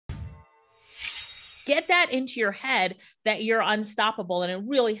get that into your head that you're unstoppable. And it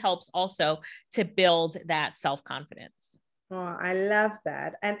really helps also to build that self-confidence. Oh, I love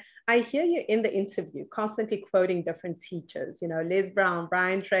that. And I hear you in the interview constantly quoting different teachers, you know, Les Brown,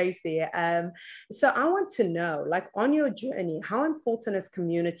 Brian Tracy. So I want to know, like on your journey, how important has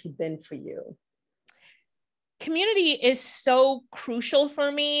community been for you? Community is so crucial for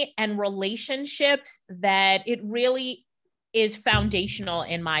me, and relationships, that it really is foundational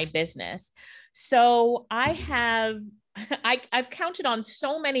in my business. So I've counted on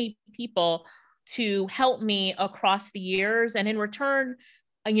so many people to help me across the years. And in return,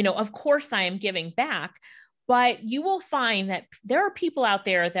 of course I am giving back, but you will find that there are people out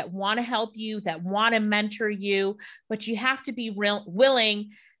there that want to help you, that want to mentor you, but you have to be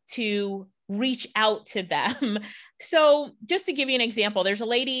willing to reach out to them. So just to give you an example, there's a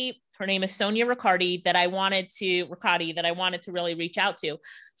lady, her name is Sonia Riccardi, that I wanted to really reach out to.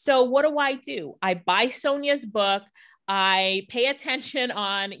 So what do? I buy Sonia's book. I pay attention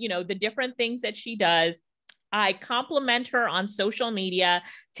on, the different things that she does. I compliment her on social media,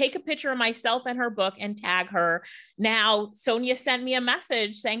 take a picture of myself and her book and tag her. Now, Sonia sent me a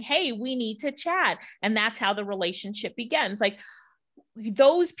message saying, hey, we need to chat. And that's how the relationship begins. Like,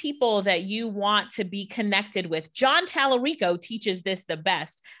 those people that you want to be connected with. John Tallarico teaches this the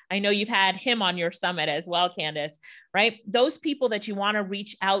best. I know you've had him on your summit as well, Candace, right? Those people that you want to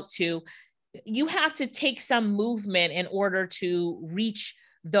reach out to, you have to take some movement in order to reach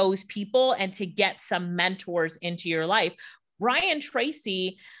those people and to get some mentors into your life. Brian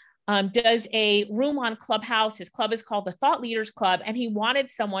Tracy does a room on Clubhouse. His club is called the Thought Leaders Club, and he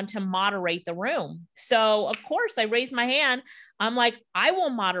wanted someone to moderate the room. So of course I raised my hand. I'm like, I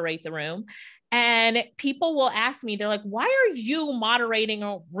will moderate the room. And people will ask me, they're like, why are you moderating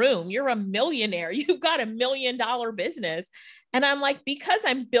a room? You're a millionaire. You've got $1 million business. And I'm like, because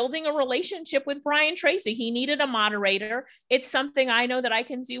I'm building a relationship with Brian Tracy. He needed a moderator. It's something I know that I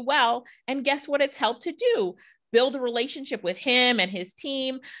can do well. And guess what it's helped to do? Build a relationship with him and his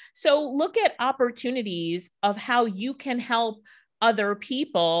team. So look at opportunities of how you can help other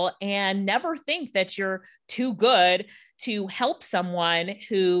people, and never think that you're too good to help someone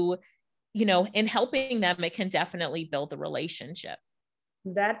who, in helping them, it can definitely build a relationship.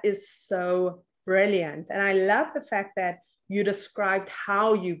 That is so brilliant. And I love the fact that you described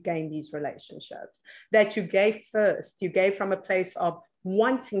how you gain these relationships, that you gave first. You gave from a place of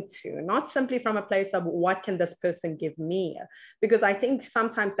wanting to, not simply from a place of what can this person give me? Because I think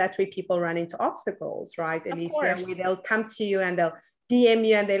sometimes that's where people run into obstacles, right, Alicia? Where they'll come to you and they'll DM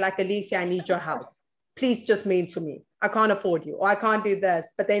you and they're like, Alicia, I need your help. Please just mentor me. I can't afford you, or I can't do this.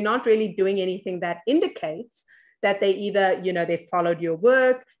 But they're not really doing anything that indicates that they either, they've followed your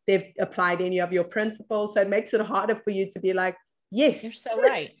work, they've applied any of your principles. So it makes it harder for you to be like, yes. You're so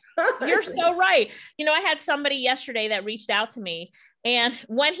right. You're so right. I had somebody yesterday that reached out to me. And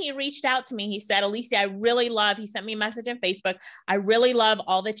when he reached out to me, he said, Alicia, he sent me a message on Facebook. I really love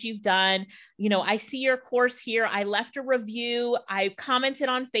all that you've done. I see your course here. I left a review. I commented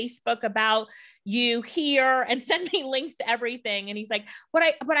on Facebook about you here, and sent me links to everything. And he's like, but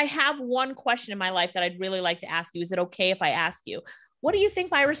I have one question in my life that I'd really like to ask you. Is it okay if I ask you? What do you think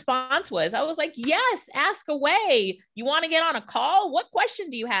my response was? I was like, yes, ask away. You want to get on a call? What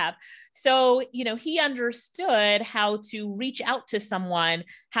question do you have? So, he understood how to reach out to someone,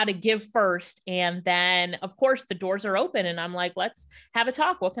 how to give first. And then, of course, the doors are open. And I'm like, let's have a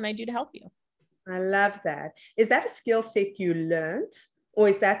talk. What can I do to help you? I love that. Is that a skill set you learned, or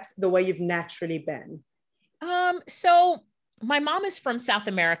is that the way you've naturally been? So my mom is from South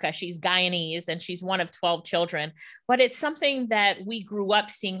America. She's Guyanese, and she's one of 12 children, but it's something that we grew up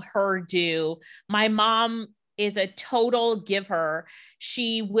seeing her do. My mom is a total giver.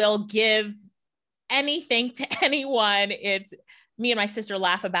 She will give anything to anyone. It's me and my sister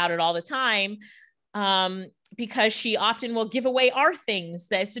laugh about it all the time, because she often will give away our things.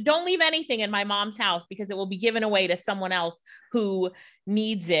 So don't leave anything in my mom's house, because it will be given away to someone else who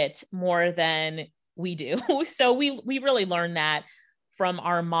needs it more than we do. So we really learned that from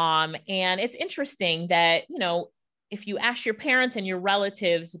our mom. And it's interesting that, if you ask your parents and your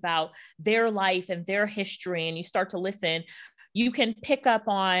relatives about their life and their history, and you start to listen, you can pick up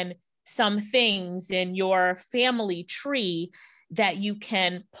on some things in your family tree that you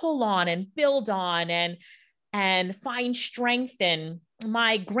can pull on and build on and find strength in.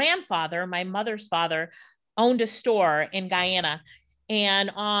 My grandfather, my mother's father, owned a store in Guyana. And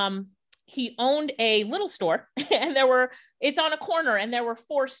he owned a little store and it's on a corner and there were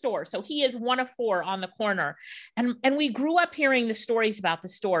 4 stores. So he is one of 4 on the corner. And we grew up hearing the stories about the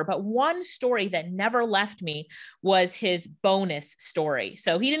store, but one story that never left me was his bonus story.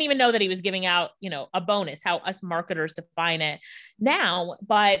 So he didn't even know that he was giving out, a bonus, how us marketers define it now.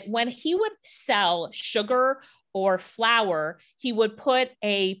 But when he would sell sugar or flour, he would put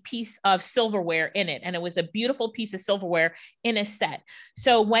a piece of silverware in it. And it was a beautiful piece of silverware in a set.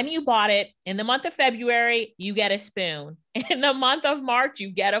 So when you bought it in the month of February, you get a spoon. In the month of March, you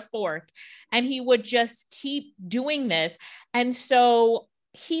get a fork. And he would just keep doing this. And so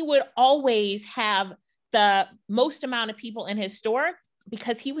he would always have the most amount of people in his store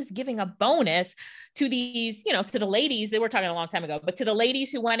because he was giving a bonus to these, to the ladies. They were talking a long time ago, but to the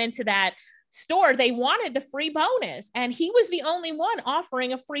ladies who went into that store, they wanted the free bonus. And he was the only one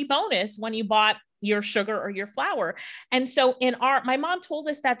offering a free bonus when you bought your sugar or your flour. And so my mom told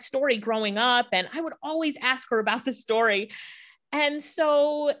us that story growing up, and I would always ask her about the story. And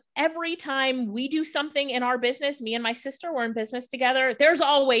so every time we do something in our business, me and my sister were in business together, there's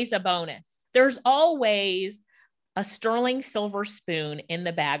always a bonus. There's always a sterling silver spoon in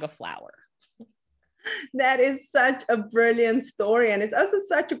the bag of flour. That is such a brilliant story. And it's also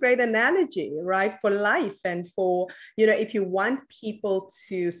such a great analogy, right? For life and for, if you want people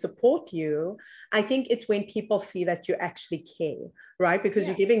to support you, I think it's when people see that you actually care, right? Because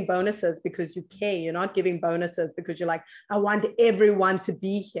you're giving bonuses because you care. You're not giving bonuses because you're like, I want everyone to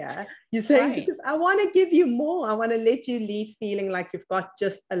be here. You're saying, because I want to give you more. I want to let you leave feeling like you've got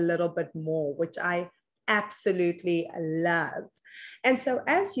just a little bit more, which I absolutely love. And so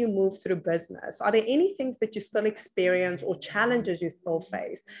as you move through business, are there any things that you still experience or challenges you still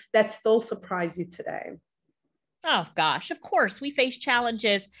face that still surprise you today? Oh, gosh, of course, we face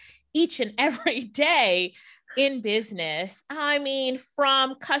challenges each and every day in business. I mean,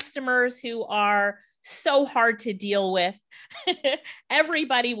 from customers who are so hard to deal with.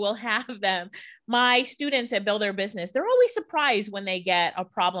 Everybody will have them. My students at Build Their Business, they're always surprised when they get a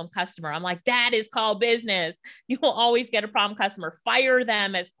problem customer. I'm like, that is called business. You will always get a problem customer. Fire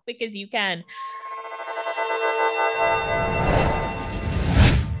them as quick as you can.